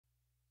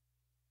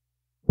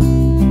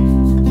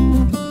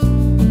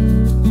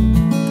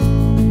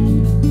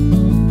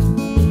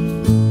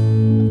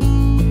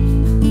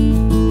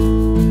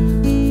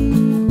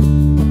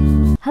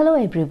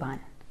everyone.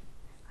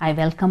 I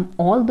welcome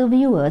all the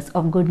viewers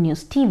of Good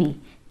News TV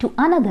to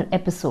another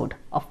episode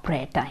of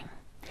Prayer Time.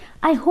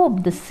 I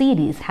hope this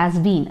series has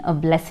been a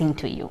blessing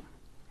to you.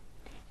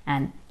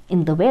 And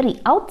in the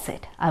very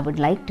outset, I would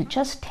like to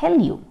just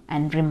tell you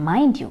and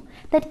remind you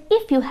that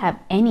if you have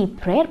any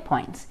prayer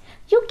points,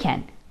 you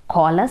can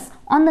call us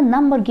on the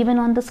number given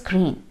on the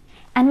screen.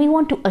 And we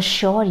want to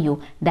assure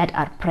you that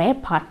our prayer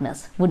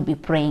partners would be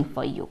praying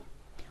for you.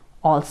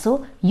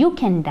 Also, you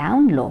can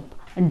download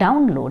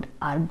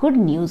our Good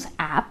News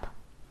app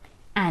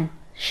and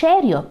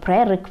share your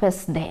prayer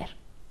requests there.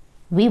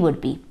 We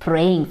would be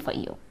praying for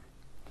you.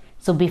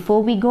 So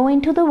before we go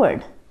into the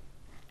word,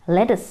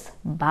 let us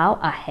bow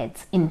our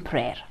heads in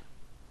prayer.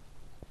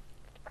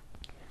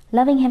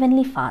 Loving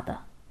Heavenly Father,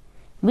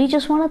 we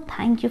just want to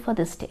thank you for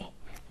this day.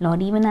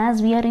 Lord, even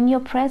as we are in your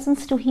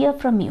presence to hear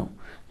from you,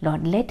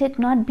 Lord, let it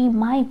not be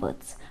my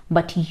words,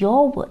 but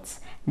your words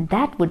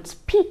that would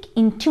speak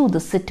into the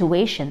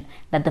situation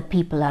that the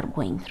people are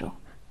going through.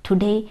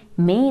 Today,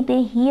 may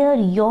they hear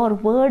your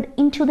word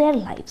into their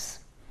lives.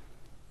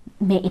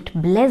 May it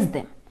bless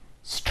them,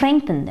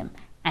 strengthen them,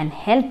 and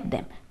help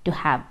them to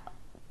have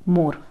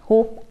more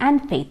hope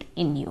and faith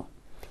in you.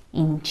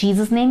 In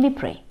Jesus' name we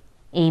pray.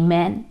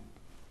 Amen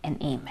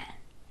and amen.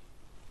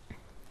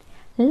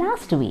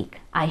 Last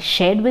week, I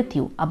shared with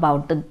you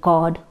about the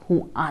God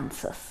who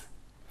answers.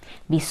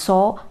 We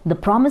saw the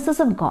promises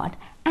of God,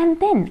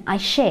 and then I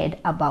shared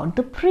about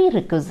the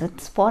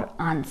prerequisites for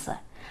answer.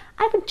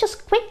 I would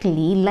just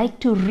quickly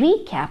like to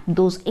recap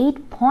those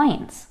 8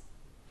 points.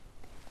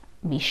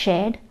 We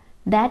shared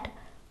that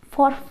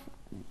for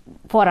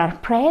our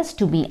prayers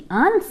to be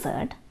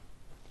answered,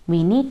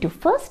 we need to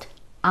first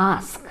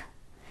ask.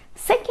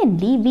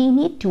 Secondly, we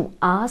need to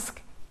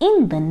ask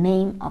in the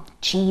name of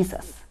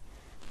Jesus.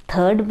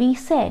 Third, we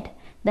said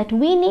that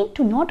we need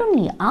to not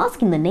only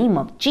ask in the name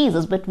of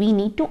Jesus, but we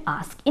need to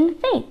ask in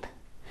faith.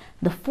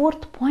 The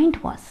fourth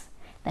point was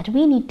that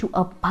we need to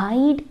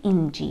abide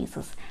in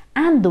Jesus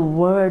and the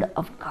Word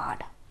of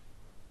God.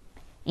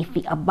 If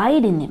we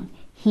abide in Him,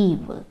 He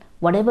will,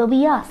 whatever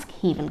we ask,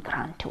 He will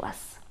grant to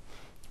us.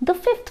 The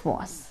fifth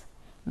was,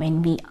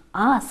 when we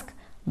ask,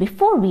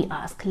 before we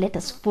ask, let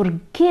us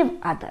forgive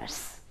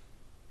others.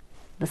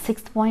 The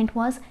sixth point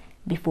was,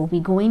 before we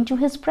go into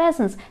His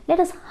presence, let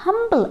us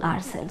humble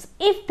ourselves.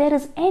 If there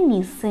is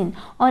any sin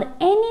or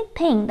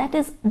anything that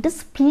is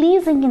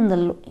displeasing in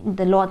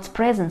the Lord's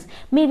presence,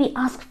 may we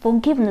ask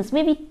forgiveness,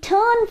 may we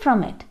turn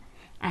from it,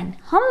 and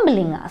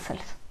humbling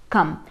ourselves,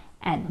 come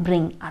and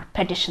bring our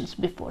petitions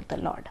before the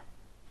Lord.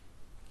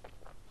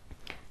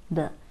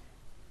 The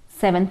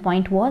seventh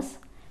point was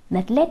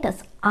that let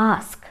us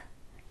ask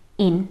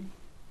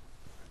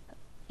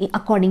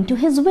according to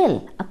His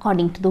will,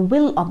 according to the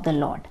will of the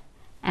Lord.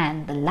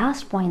 And the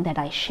last point that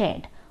I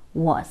shared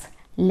was,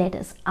 let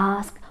us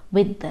ask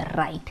with the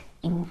right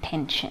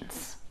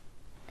intentions.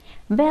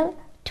 Well,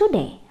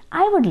 today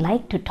I would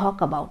like to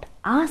talk about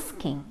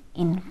asking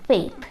in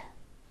faith.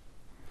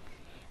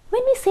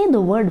 When we say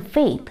the word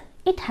faith,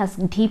 it has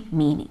deep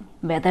meaning,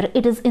 whether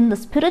it is in the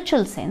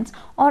spiritual sense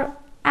or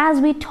as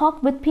we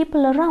talk with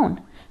people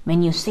around.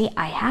 When you say,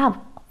 I have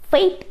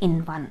faith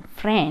in one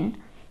friend,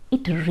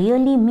 it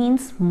really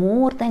means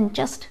more than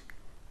just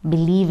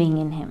believing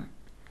in him.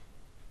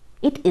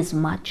 It is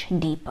much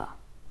deeper.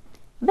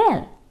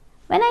 Well,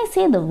 when I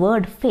say the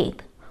word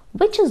faith,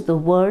 which is the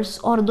verse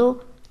or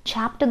the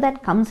chapter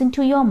that comes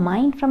into your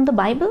mind from the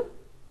Bible?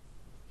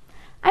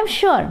 I'm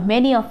sure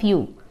many of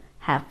you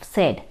have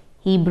said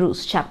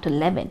Hebrews chapter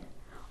 11.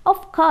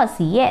 Of course,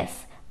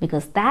 yes,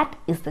 because that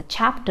is the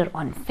chapter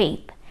on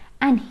faith.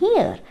 And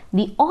here,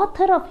 the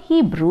author of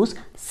Hebrews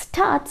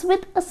starts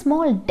with a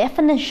small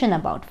definition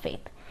about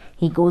faith.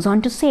 He goes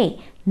on to say,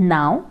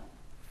 now,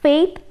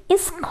 faith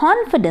is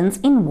confidence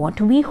in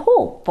what we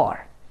hope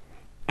for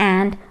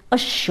and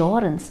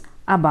assurance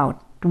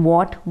about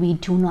what we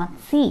do not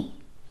see.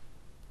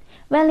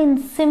 Well, in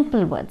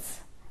simple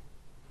words,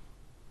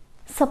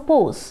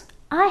 suppose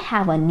I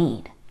have a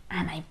need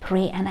and I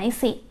pray and I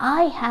say,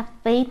 I have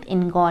faith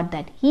in God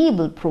that He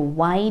will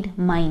provide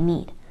my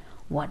need.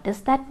 What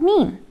does that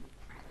mean?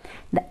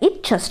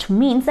 It just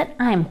means that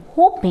I am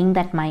hoping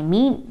that my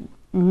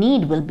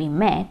need will be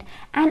met,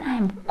 and I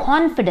am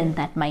confident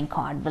that my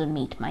God will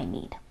meet my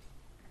need.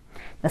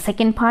 The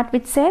second part,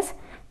 which says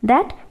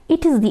that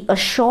it is the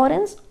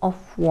assurance of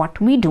what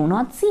we do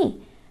not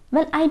see.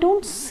 Well, I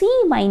don't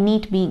see my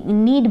need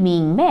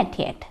being met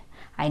yet.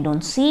 I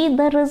don't see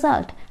the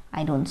result.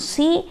 I don't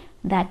see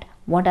that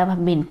what I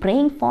have been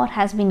praying for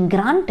has been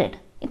granted.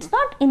 It's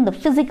not in the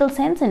physical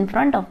sense in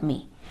front of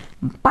me,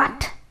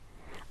 but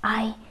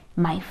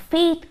my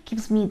faith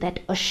gives me that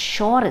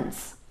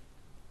assurance.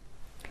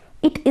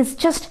 It is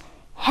just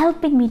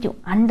helping me to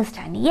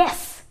understand,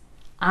 yes,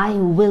 I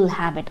will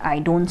have it. I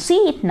don't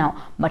see it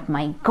now, but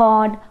my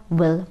God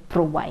will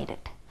provide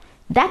it.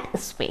 That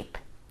is faith.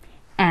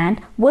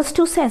 And verse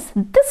 2 says,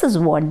 this is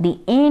what the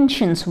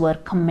ancients were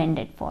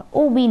commended for.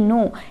 Oh, we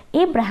know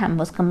Abraham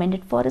was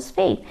commended for his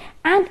faith.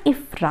 And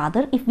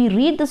if we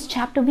read this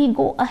chapter, we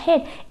go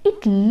ahead,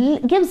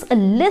 it gives a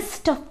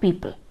list of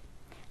people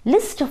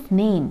list of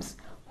names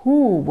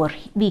who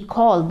we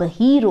call the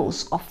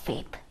heroes of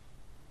faith.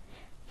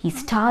 He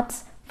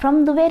starts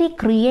from the very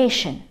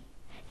creation.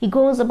 He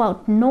goes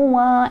about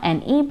Noah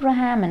and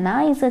Abraham and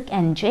Isaac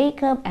and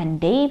Jacob and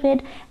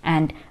David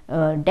and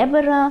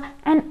Deborah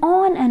and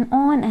on and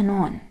on and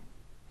on.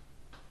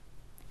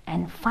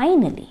 And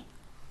finally,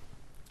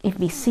 if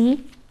we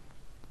see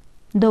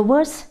the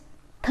verse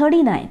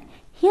 39,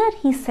 here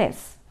he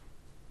says,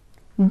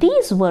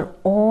 "These were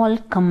all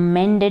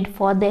commended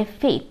for their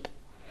faith,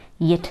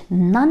 yet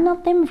none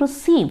of them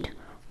received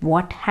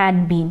what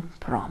had been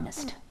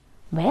promised."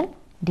 Well,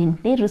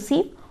 didn't they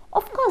receive?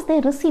 Of course, they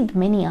received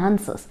many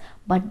answers,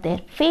 but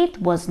their faith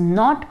was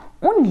not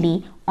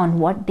only on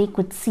what they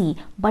could see,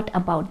 but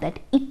about that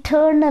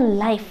eternal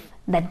life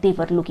that they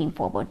were looking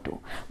forward to.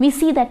 We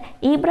see that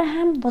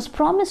Abraham was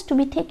promised to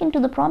be taken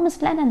to the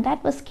promised land, and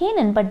that was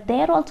Canaan, but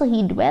there also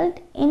he dwelt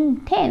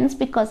in tents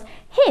because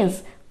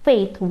his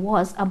faith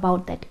was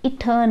about that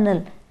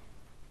eternal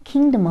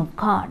kingdom of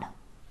God,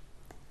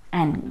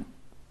 and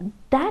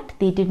that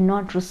they did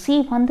not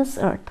receive on this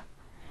earth.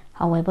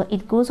 However,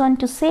 it goes on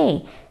to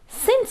say,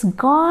 since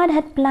God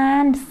had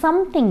planned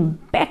something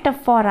better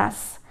for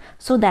us,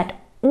 so that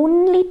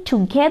only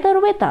together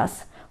with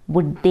us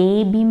would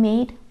they be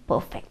made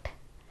perfect.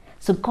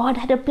 So God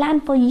had a plan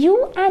for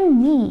you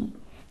and me.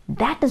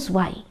 That is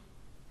why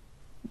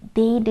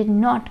they did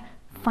not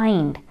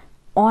find,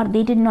 or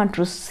they did not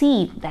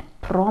receive that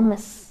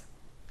promise,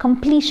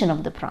 completion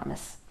of the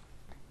promise.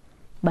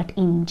 But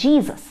in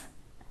Jesus,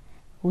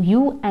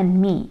 you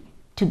and me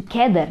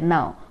together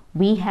now,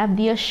 we have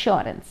the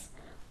assurance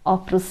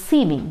of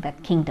receiving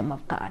that kingdom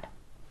of God.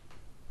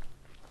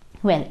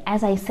 Well,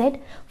 as I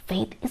said,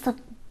 faith is a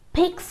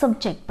big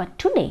subject, but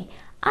today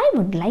I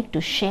would like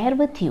to share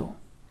with you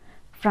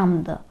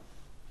from the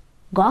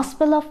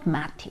Gospel of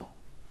Matthew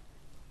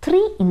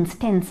 3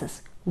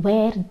 instances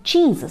where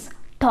Jesus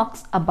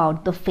talks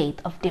about the faith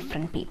of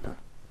different people.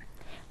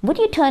 Would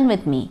you turn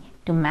with me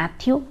to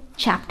Matthew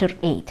chapter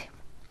 8?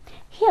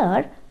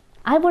 Here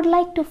I would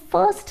like to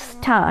first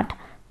start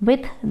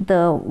with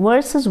the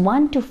verses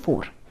 1 to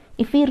 4.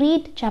 If we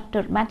read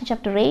Matthew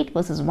chapter 8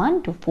 verses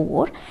 1 to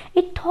 4,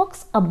 it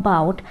talks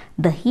about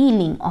the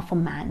healing of a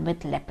man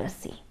with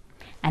leprosy.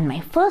 And my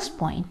first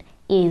point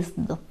is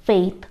the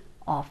faith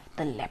of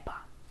the leper.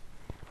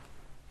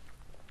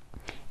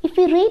 If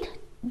we read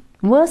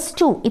verse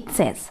 2, it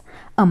says,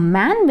 "A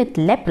man with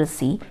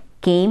leprosy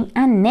came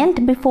and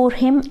knelt before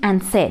him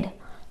and said,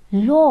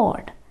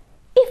 'Lord,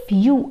 if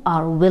you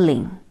are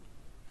willing,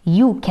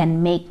 you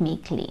can make me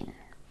clean.'"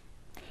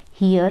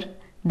 Here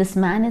this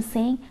man is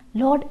saying,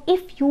 "Lord,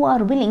 if you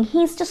are willing."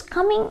 He is just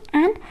coming,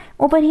 and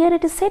over here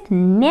it is said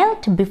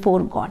knelt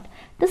before God.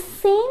 The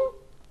same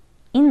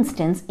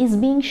instance is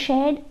being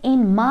shared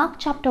in Mark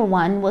chapter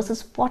 1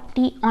 verses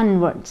 40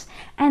 onwards,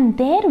 and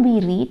there we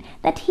read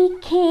that he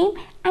came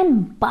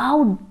and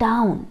bowed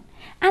down.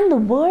 And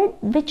the word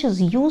which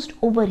is used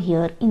over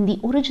here in the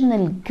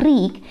original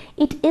Greek,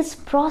 it is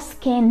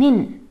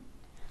proskenin.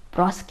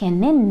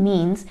 Proskenin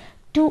means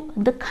to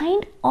the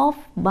kind of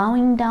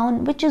bowing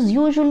down which is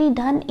usually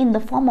done in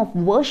the form of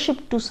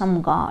worship to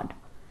some god.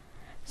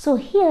 So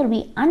here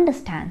we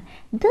understand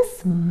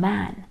this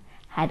man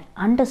had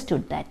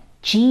understood that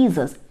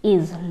Jesus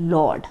is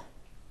Lord.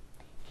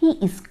 He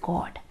is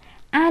God,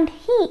 and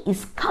he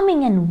is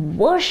coming and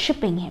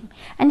worshipping him,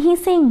 and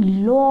he's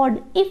saying,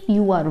 "Lord, if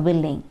you are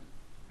willing."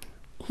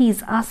 He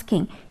is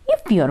asking,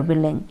 "If you are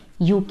willing,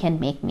 you can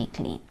make me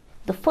clean."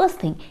 The first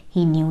thing,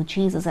 he knew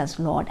Jesus as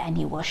Lord and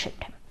he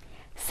worshipped him.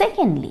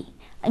 Secondly,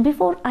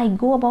 before I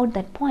go about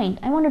that point,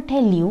 I want to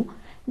tell you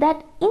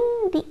that in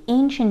the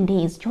ancient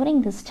days,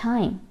 during this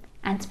time,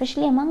 and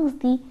especially amongst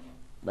the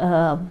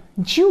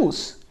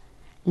Jews,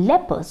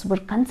 lepers were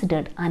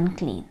considered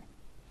unclean.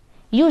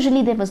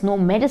 Usually there was no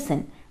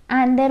medicine,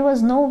 and there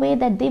was no way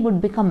that they would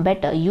become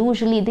better.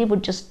 Usually they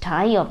would just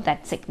die of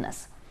that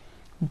sickness.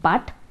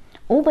 But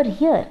over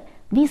here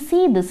we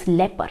see this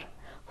leper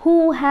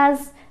who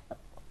has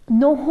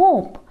no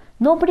hope.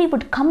 Nobody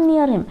would come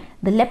near him.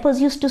 The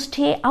lepers used to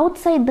stay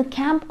outside the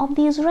camp of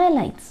the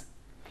Israelites.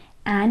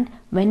 And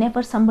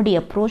whenever somebody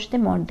approached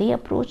them or they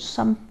approached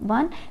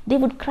someone, they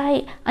would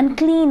cry,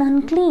 "Unclean,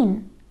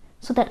 unclean,"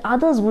 so that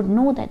others would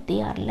know that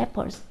they are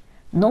lepers.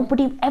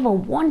 Nobody ever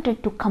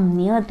wanted to come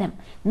near them.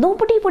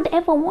 Nobody would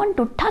ever want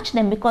to touch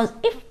them, because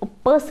if a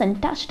person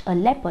touched a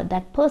leper,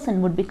 that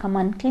person would become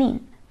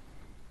unclean.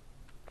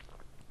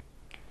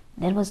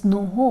 There was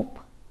no hope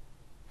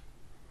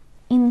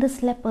in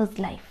this leper's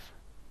life.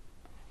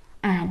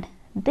 And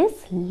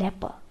this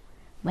leper,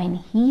 when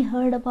he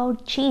heard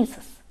about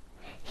Jesus,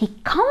 he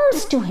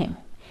comes to him.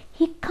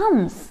 He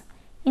comes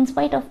in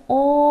spite of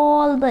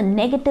all the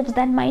negatives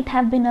that might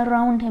have been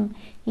around him.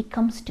 He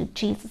comes to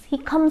Jesus. He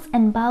comes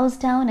and bows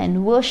down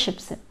and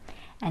worships him.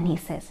 And he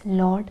says,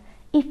 "Lord,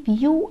 if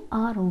you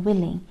are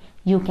willing,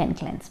 you can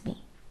cleanse me."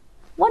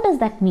 What does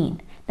that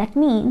mean? That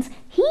means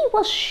he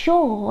was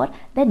sure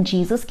that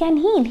Jesus can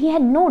heal. He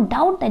had no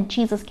doubt that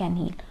Jesus can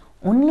heal.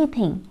 Only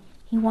thing,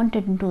 he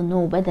wanted to know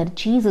whether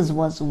Jesus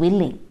was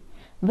willing.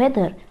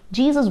 whether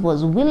Jesus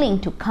was willing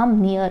to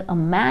come near a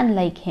man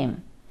like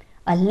him,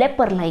 a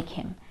leper like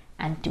him,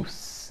 and to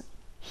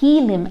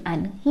heal him,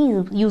 and he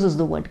uses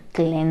the word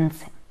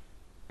cleanse him.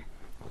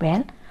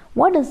 Well,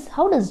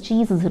 how does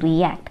Jesus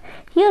react?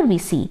 Here we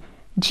see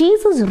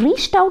Jesus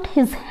reached out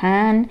his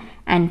hand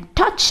and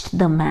touched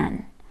the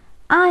man.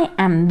 I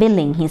am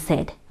willing, he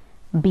said,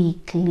 be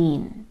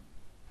clean.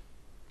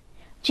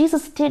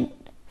 Jesus did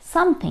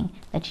something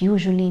that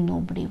usually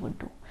nobody would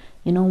do.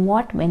 You know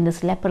what? When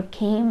this leper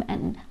came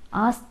and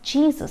asked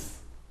Jesus,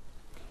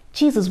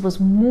 Jesus was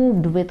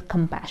moved with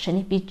compassion.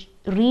 If we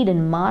read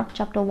in Mark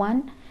chapter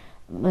 1,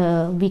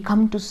 we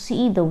come to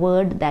see the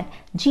word that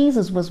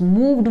Jesus was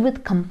moved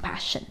with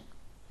compassion.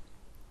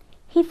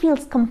 He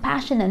feels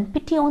compassion and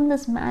pity on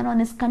this man, on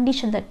his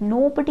condition that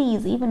nobody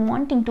is even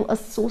wanting to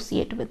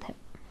associate with him.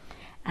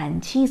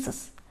 And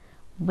Jesus,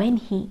 when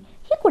he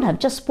could have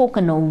just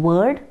spoken a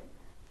word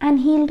and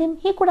healed him.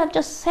 He could have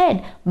just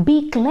said,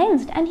 be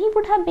cleansed, and he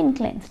would have been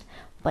cleansed.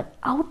 But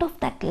out of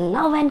that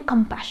love and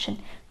compassion,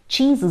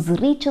 Jesus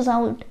reaches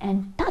out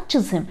and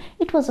touches him.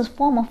 It was a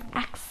form of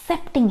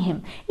accepting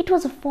him. It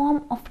was a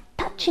form of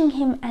touching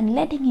him and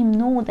letting him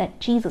know that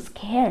Jesus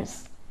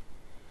cares.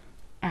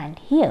 And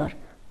here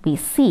we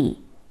see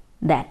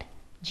that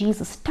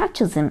Jesus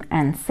touches him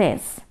and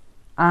says,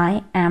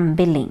 I am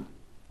willing,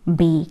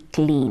 be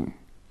clean.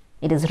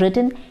 It is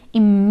written,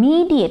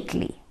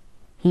 immediately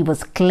he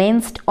was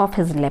cleansed of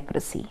his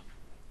leprosy.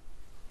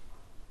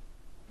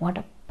 What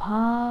a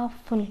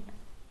powerful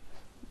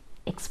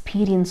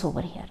experience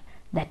over here.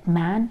 That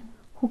man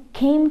who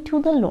came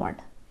to the Lord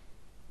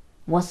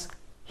was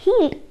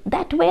healed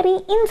that very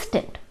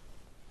instant.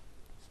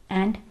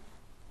 And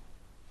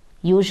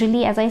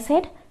usually, as I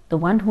said, the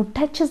one who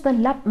touches the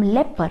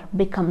leper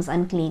becomes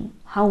unclean.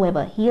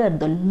 However, here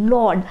the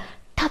Lord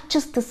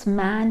touches this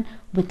man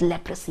with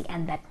leprosy,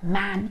 and that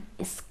man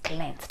is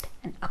cleansed.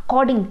 And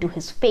according to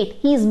his faith,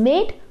 he is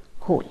made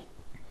whole.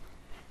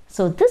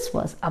 So this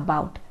was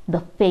about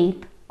the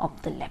faith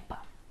of the leper.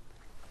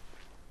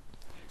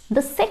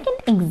 The second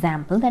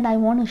example that I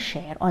want to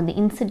share, or the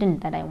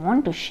incident that I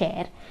want to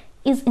share,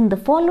 is in the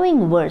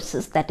following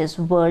verses, that is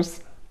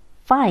verse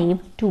 5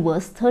 to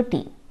verse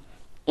 13.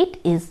 It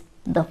is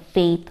the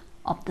faith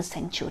of the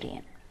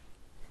centurion.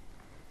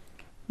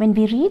 When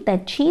we read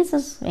that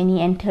Jesus, when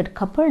he entered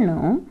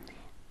Capernaum,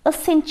 a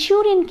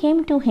centurion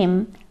came to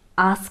him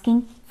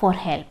asking for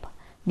help.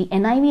 The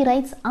NIV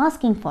writes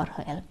asking for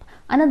help.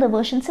 Another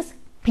version says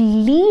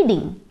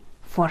pleading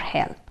for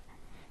help.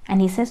 And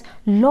he says,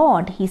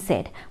 Lord, he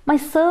said, my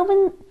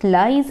servant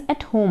lies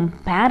at home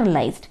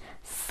paralyzed,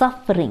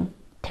 suffering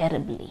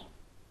terribly.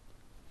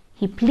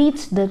 He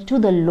pleads to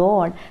the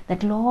Lord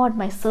that, Lord,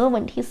 my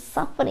servant, he's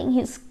suffering,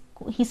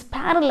 he's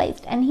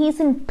paralyzed and he's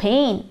in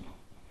pain.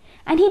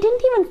 And he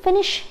didn't even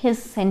finish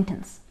his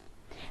sentence.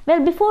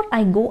 Well, before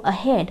I go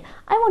ahead,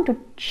 I want to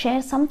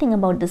share something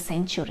about the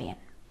centurion.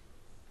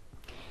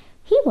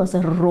 He was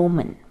a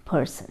Roman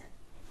person.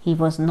 He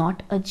was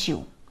not a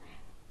Jew.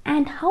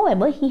 And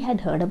however, he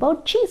had heard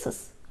about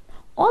Jesus.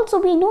 Also,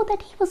 we know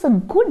that he was a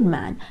good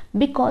man,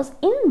 because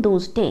in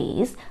those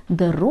days,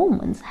 the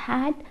Romans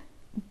had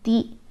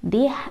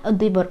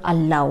they were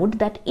allowed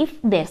that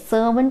if their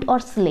servant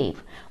or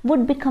slave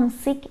would become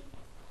sick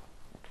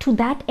to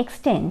that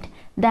extent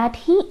that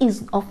he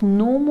is of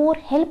no more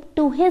help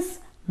to his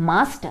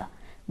master,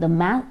 the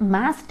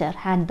master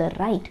had the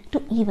right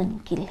to even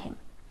kill him.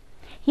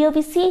 Here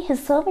we see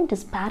his servant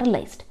is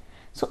paralyzed.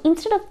 So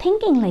instead of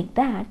thinking like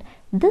that,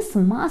 this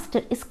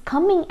master is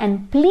coming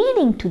and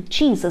pleading to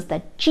Jesus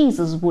that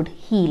Jesus would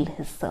heal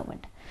his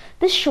servant.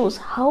 This shows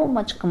how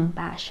much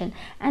compassion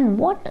and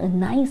what a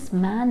nice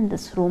man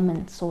this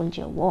Roman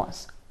centurion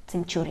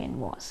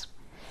was.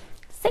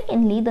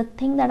 Secondly, the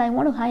thing that I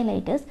want to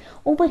highlight is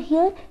over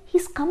here,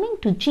 he's coming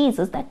to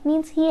Jesus. That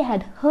means he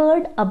had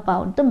heard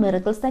about the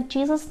miracles that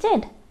Jesus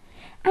did.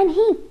 And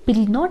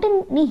not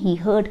only he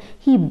heard,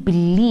 he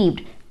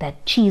believed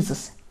that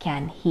Jesus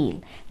can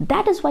heal.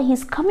 That is why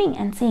he's coming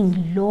and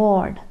saying,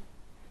 Lord.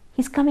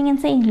 He's coming and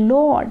saying,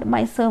 Lord,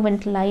 my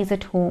servant lies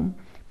at home,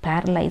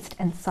 paralyzed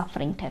and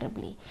suffering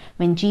terribly.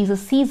 When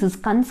Jesus sees his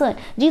concern,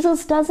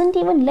 Jesus doesn't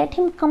even let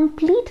him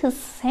complete his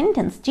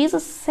sentence.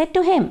 Jesus said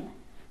to him,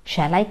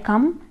 shall I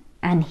come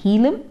and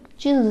heal him?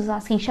 Jesus is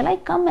asking, shall I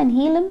come and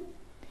heal him?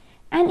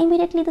 And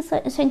immediately the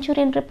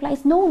centurion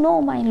replies,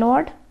 no, my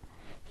Lord.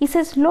 He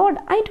says, Lord,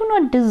 I do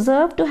not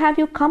deserve to have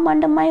you come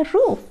under my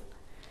roof.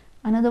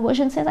 Another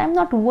version says, I'm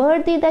not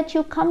worthy that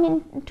you come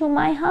into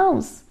my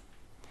house.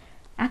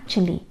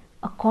 Actually,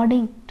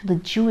 according to the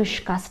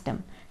Jewish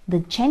custom, the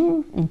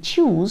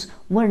Jews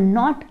were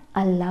not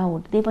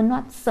allowed, they were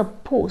not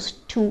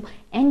supposed to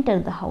enter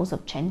the house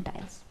of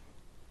Gentiles.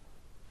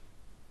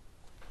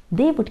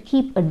 They would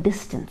keep a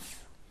distance.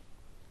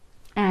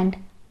 And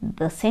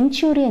the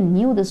centurion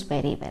knew this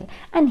very well.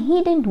 And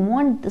he didn't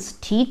want this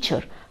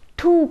teacher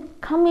to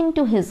come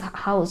into his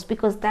house,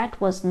 because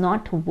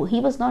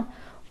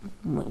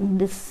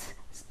this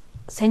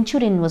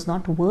centurion was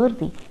not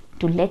worthy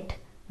to let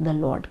the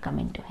Lord come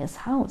into his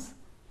house.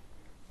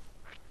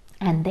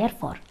 And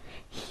therefore,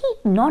 He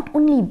not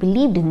only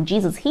believed in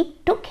Jesus, he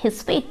took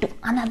his faith to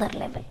another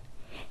level.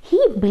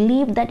 He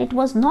believed that it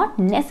was not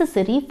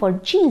necessary for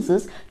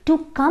Jesus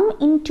to come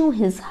into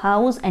his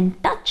house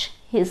and touch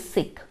his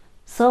sick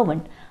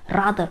servant.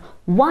 Rather,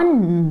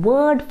 one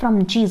word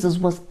from Jesus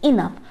was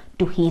enough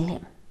to heal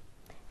him.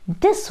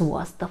 This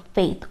was the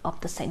faith of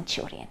the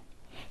centurion.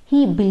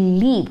 He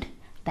believed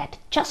that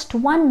just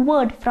one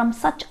word from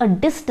such a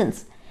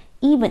distance,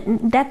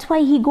 even that's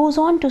why he goes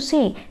on to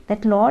say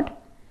that, Lord,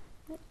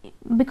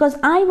 because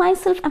I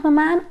myself am a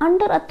man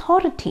under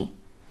authority,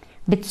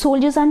 with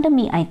soldiers under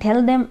me, I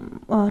tell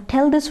them,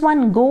 tell this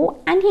one,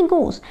 go, and he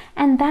goes,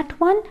 and that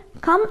one,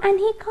 come, and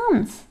he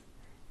comes.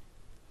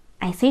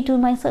 I say to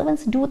my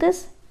servants, do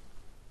this,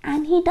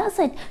 and he does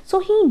it.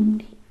 So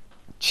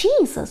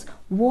Jesus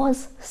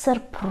was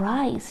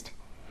surprised.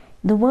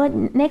 The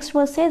next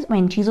verse says,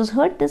 when Jesus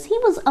heard this, he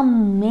was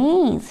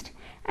amazed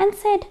and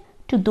said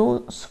to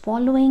those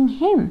following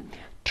him,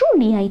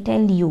 truly I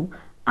tell you,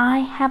 I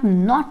have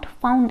not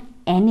found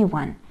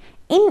anyone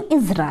in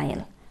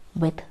Israel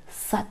with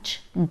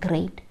such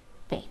great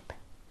faith.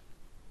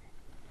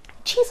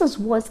 Jesus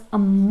was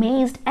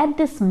amazed at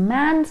this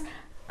man's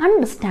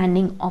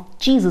understanding of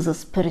Jesus'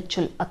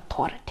 spiritual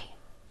authority.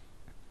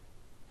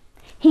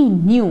 He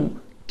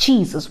knew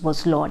Jesus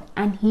was Lord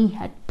and he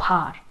had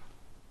power.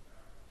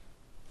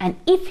 And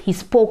if he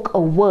spoke a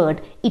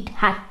word, it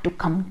had to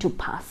come to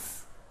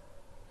pass.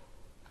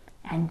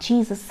 And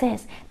Jesus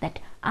says that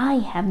I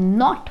have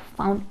not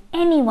found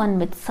anyone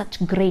with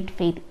such great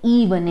faith,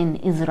 even in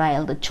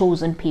Israel, the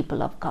chosen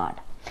people of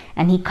God.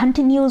 And he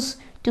continues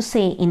to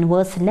say in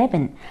verse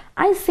 11,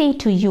 I say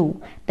to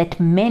you that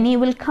many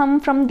will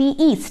come from the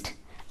east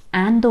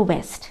and the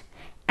west,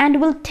 and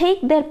will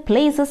take their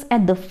places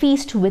at the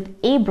feast with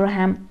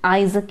Abraham,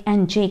 Isaac,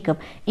 and Jacob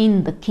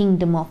in the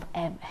kingdom of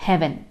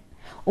heaven.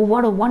 Oh,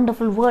 what a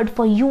wonderful word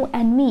for you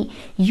and me.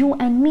 You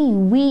and me,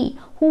 we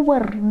who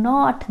were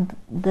not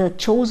the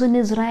chosen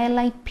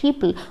Israelite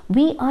people,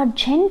 we are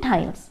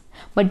Gentiles.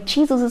 But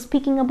Jesus is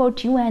speaking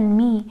about you and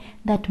me,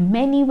 that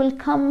many will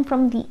come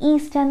from the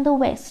east and the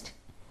west,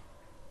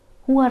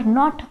 who are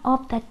not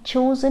of that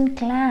chosen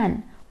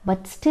clan,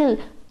 but still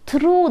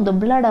through the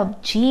blood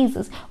of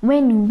Jesus,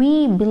 when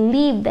we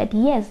believe that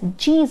yes,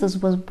 Jesus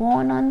was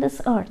born on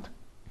this earth.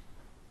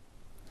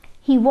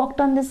 He walked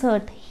on this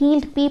earth,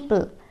 healed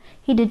people.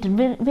 He did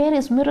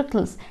various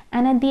miracles,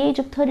 and at the age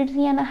of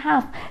 33 and a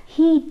half,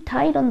 he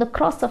died on the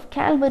cross of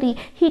Calvary.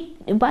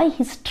 By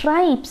his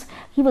stripes,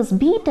 he was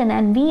beaten,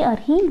 and we are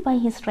healed by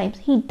his stripes.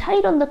 He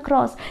died on the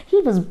cross,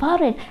 he was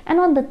buried, and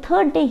on the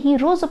third day, he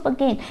rose up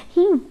again.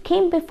 He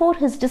came before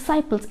his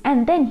disciples,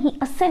 and then he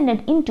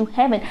ascended into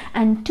heaven.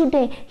 And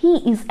today, he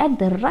is at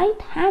the right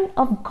hand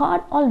of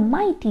God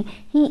Almighty.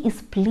 He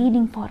is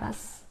pleading for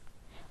us.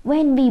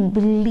 When we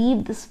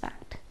believe this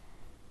fact,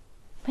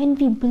 when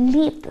we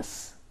believe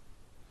this,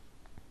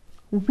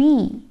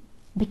 we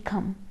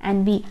become,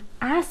 and we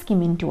ask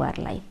him into our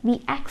life,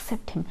 we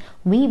accept him,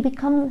 we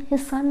become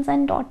his sons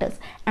and daughters.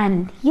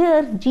 And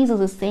here Jesus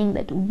is saying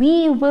that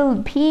we will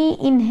be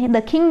in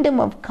the kingdom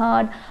of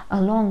God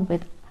along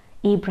with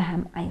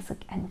Abraham,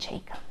 Isaac, and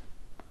Jacob.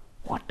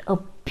 What a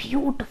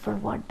beautiful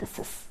word this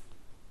is.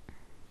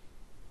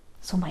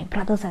 So my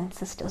brothers and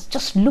sisters,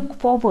 just look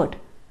forward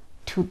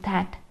to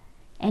that,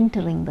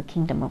 entering the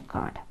kingdom of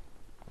God.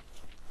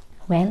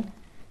 Well,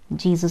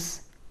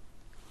 Jesus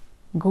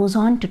goes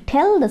on to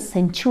tell the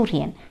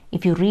centurion.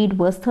 If you read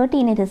verse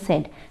 13, it is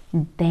said,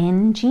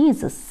 then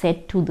Jesus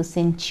said to the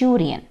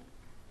centurion,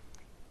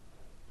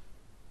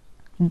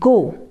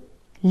 go,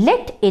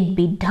 let it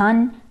be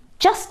done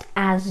just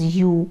as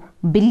you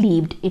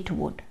believed it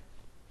would.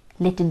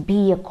 Let it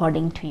be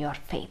according to your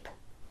faith.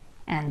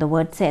 And the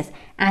word says,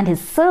 and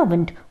his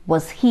servant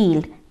was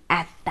healed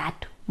at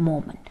that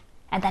moment.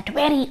 At that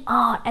very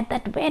hour, at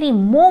that very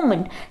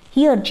moment,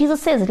 here Jesus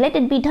says, let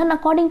it be done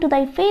according to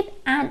thy faith,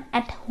 and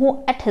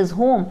at his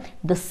home,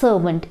 the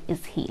servant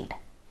is healed.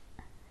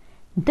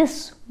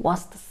 This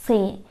was the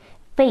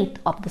faith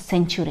of the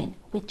centurion,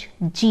 which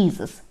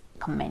Jesus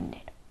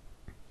commended.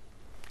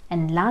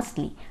 And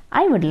lastly,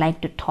 I would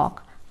like to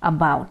talk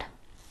about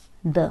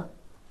the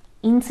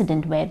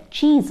incident where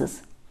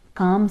Jesus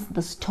calms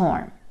the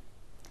storm.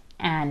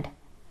 And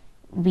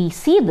we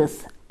see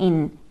this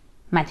in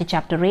Matthew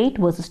chapter 8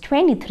 verses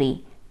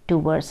 23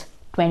 to verse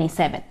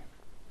 27.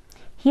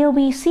 Here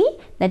we see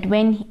that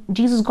when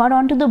Jesus got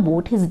onto the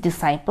boat, his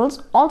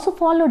disciples also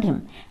followed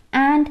him.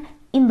 And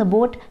in the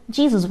boat,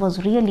 Jesus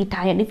was really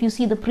tired. If you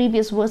see the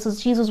previous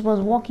verses, Jesus was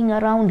walking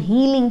around,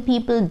 healing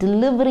people,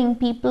 delivering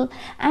people,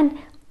 and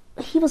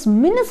he was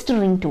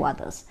ministering to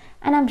others.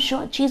 And I'm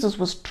sure Jesus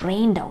was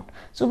drained out.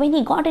 So when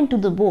he got into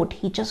the boat,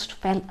 he just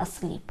fell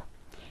asleep.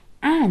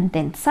 And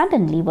then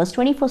suddenly, verse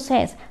 24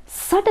 says,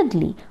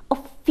 suddenly a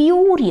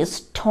furious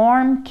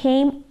storm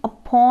came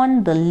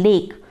upon the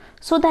lake,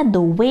 so that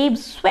the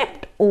waves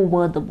swept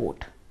over the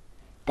boat.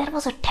 There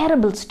was a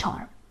terrible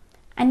storm.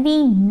 And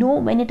we know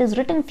when it is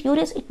written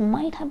furious, it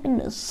might have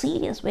been a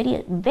serious,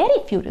 very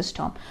furious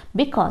storm.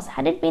 Because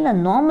had it been a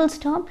normal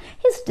storm,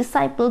 his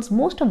disciples,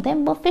 most of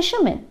them were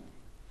fishermen.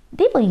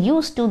 They were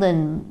used to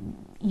the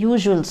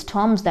usual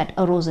storms that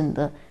arose in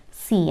the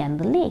sea and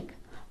the lake.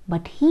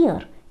 But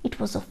here it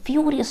was a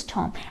furious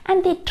storm,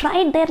 and they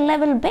tried their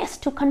level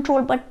best to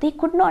control, but they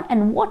could not,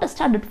 and water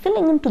started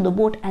filling into the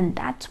boat, and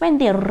that's when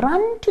they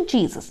run to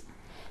Jesus.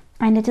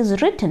 And it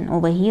is written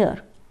over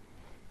here,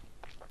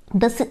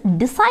 the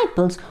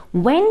disciples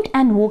went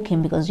and woke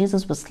him, because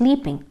Jesus was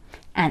sleeping,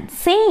 and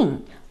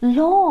saying,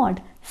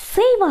 Lord,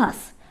 save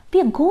us, we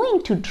are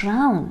going to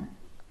drown.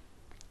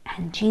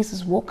 And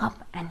Jesus woke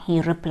up and he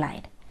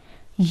replied,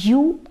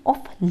 you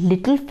of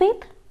little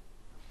faith,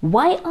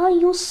 why are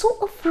you so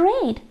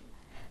afraid?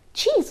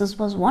 Jesus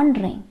was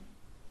wondering,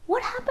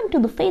 what happened to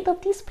the faith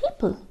of these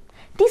people?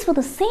 These were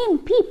the same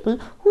people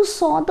who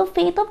saw the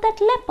faith of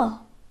that leper.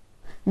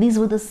 These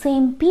were the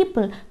same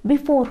people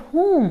before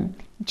whom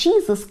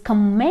Jesus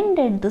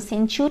commended the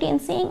centurion,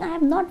 saying, I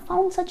have not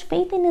found such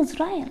faith in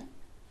Israel.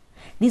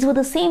 These were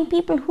the same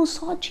people who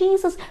saw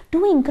Jesus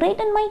doing great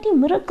and mighty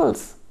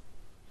miracles,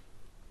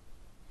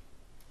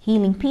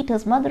 healing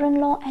Peter's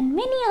mother-in-law and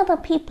many other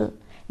people.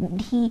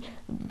 He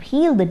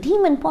healed the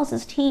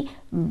demon-possessed. He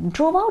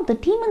drove out the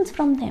demons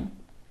from them.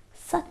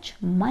 Such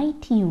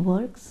mighty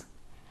works.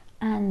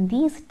 And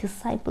these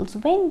disciples,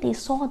 when they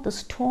saw the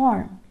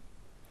storm,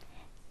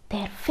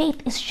 their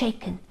faith is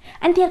shaken.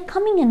 And they are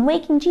coming and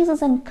waking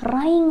Jesus and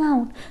crying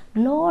out,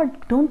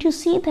 Lord, don't you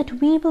see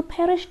that we will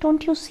perish?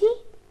 Don't you see?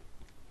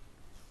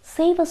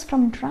 Save us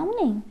from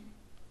drowning.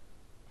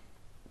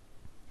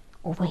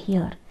 Over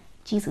here,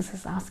 Jesus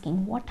is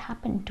asking, what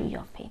happened to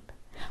your faith?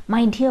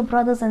 My dear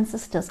brothers and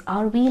sisters,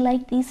 are we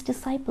like these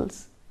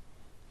disciples?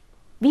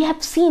 We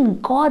have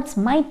seen God's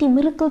mighty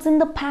miracles in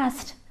the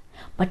past,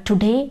 but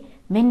today,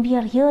 when we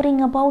are hearing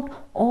about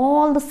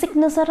all the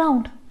sickness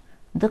around,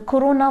 the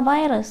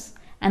coronavirus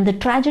and the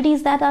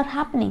tragedies that are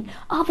happening,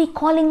 are we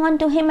calling on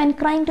to him and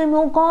crying to him,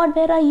 oh God,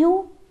 where are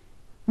you?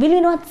 Will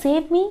you not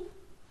save me?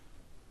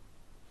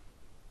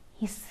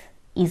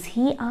 Is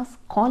he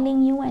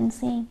calling you and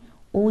saying,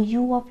 oh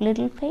you of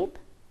little faith?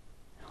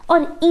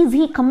 Or is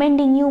he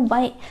commending you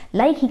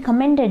like he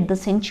commended the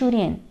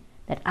centurion,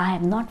 that I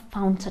have not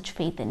found such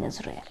faith in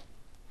Israel?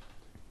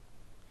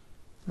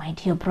 My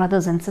dear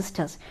brothers and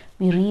sisters,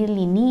 we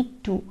really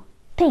need to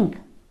think,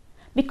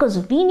 because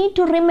we need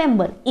to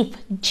remember, if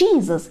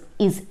Jesus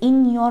is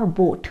in your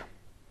boat,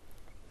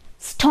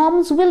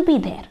 storms will be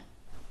there,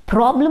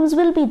 problems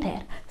will be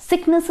there,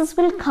 sicknesses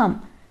will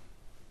come,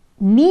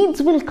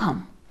 needs will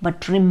come,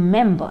 but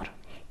remember,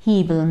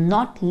 he will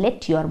not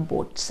let your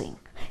boat sink.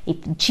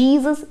 If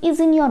Jesus is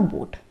in your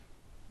boat,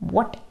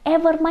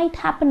 whatever might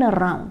happen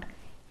around,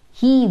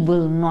 he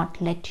will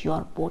not let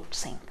your boat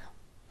sink.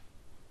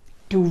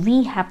 Do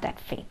we have that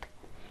faith?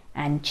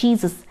 And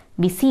Jesus,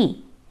 we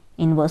see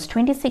in verse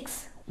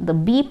 26, the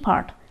B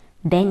part,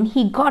 then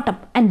he got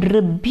up and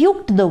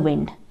rebuked the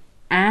wind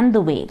and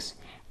the waves,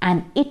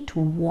 and it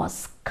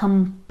was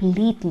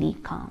completely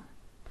calm.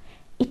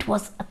 It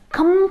was a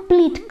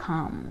complete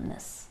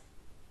calmness,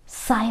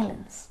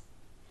 silence.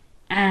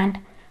 And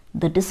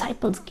the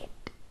disciples get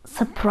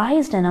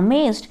surprised and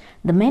amazed.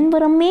 The men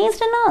were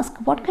amazed and asked,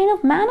 what kind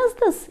of man is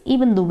this?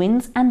 Even the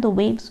winds and the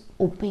waves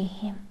obey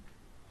him.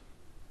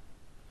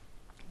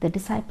 The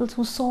disciples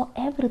who saw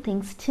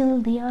everything,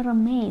 still they are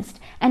amazed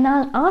and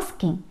are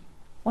asking,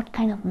 what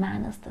kind of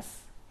man is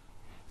this?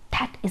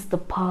 That is the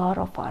power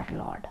of our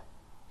Lord.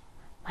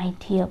 My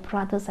dear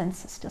brothers and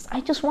sisters, I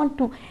just want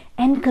to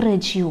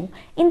encourage you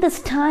in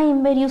this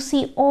time where you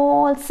see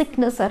all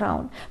sickness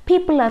around.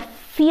 People are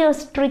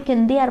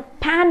fear-stricken, they are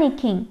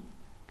panicking.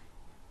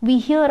 We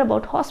hear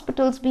about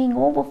hospitals being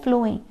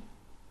overflowing.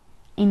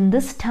 In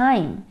this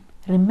time,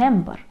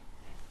 remember,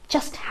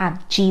 just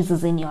have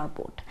Jesus in your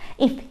boat.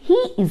 If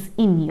he is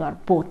in your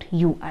boat,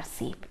 you are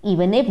safe.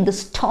 Even if the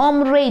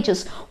storm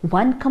rages,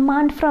 one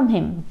command from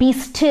him, be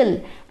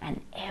still,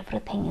 and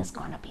everything is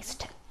gonna be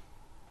still.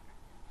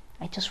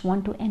 I just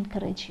want to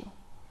encourage you.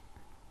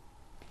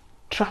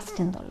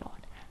 Trust in the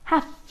Lord.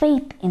 Have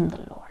faith in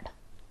the Lord.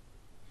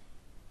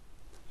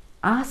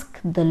 Ask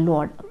the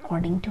Lord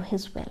according to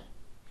his will.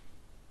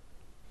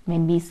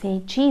 When we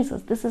say,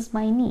 Jesus, this is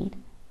my need,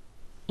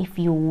 if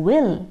you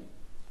will,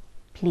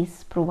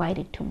 please provide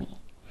it to me.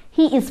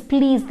 He is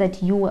pleased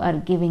that you are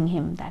giving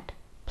him that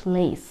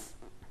place.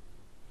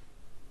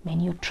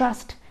 When you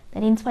trust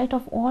that in spite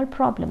of all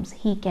problems,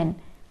 he can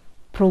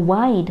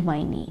provide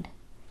my need,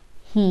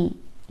 he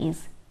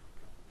is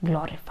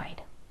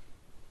glorified.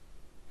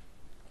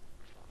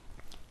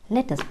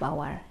 Let us bow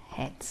our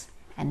heads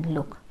and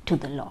look to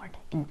the Lord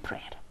in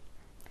prayer.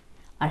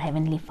 Our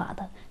Heavenly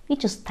Father, we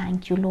just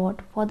thank you,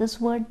 Lord, for this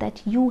word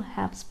that you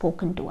have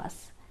spoken to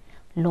us.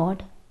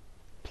 Lord,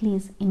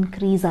 please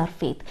increase our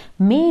faith.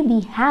 May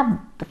we have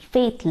the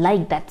faith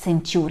like that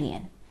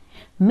centurion.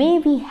 May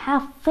we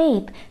have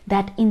faith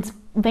that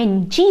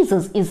when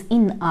Jesus is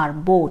in our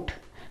boat,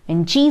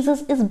 when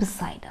Jesus is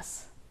beside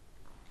us,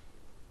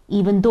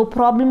 even though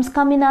problems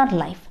come in our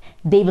life,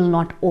 they will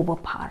not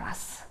overpower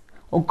us.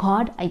 Oh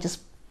God, I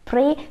just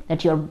Pray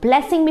that your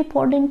blessing be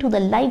poured into the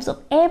lives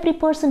of every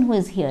person who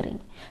is hearing.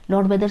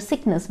 Lord, whether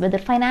sickness, whether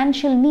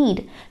financial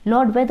need,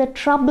 Lord, whether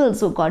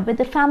troubles, oh God,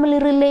 whether family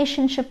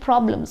relationship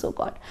problems, oh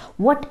God,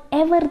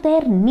 whatever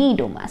their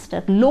need, oh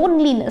Master,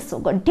 loneliness, oh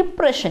God,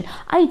 depression,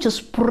 I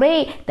just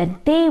pray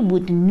that they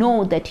would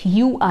know that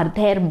you are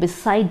there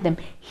beside them,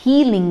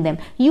 healing them.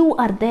 You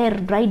are there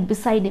right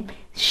beside them,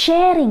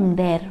 sharing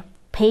their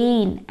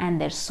pain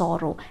and their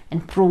sorrow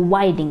and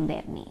providing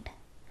their need.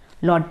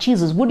 Lord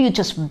Jesus, would you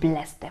just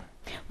bless them?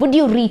 Would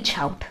you reach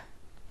out?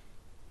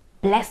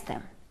 Bless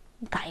them,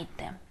 guide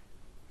them,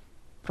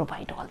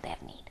 provide all their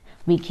need.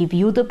 We give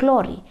you the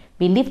glory.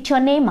 We lift your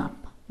name up.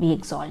 We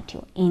exalt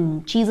you.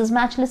 In Jesus'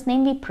 matchless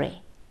name we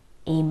pray.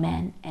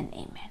 Amen and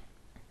amen.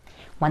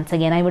 Once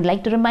again, I would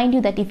like to remind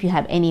you that if you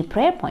have any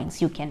prayer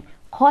points, you can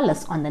call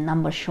us on the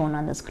number shown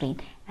on the screen.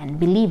 And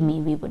believe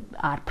me,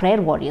 our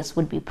prayer warriors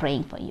would be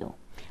praying for you.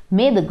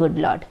 May the good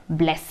Lord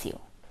bless you.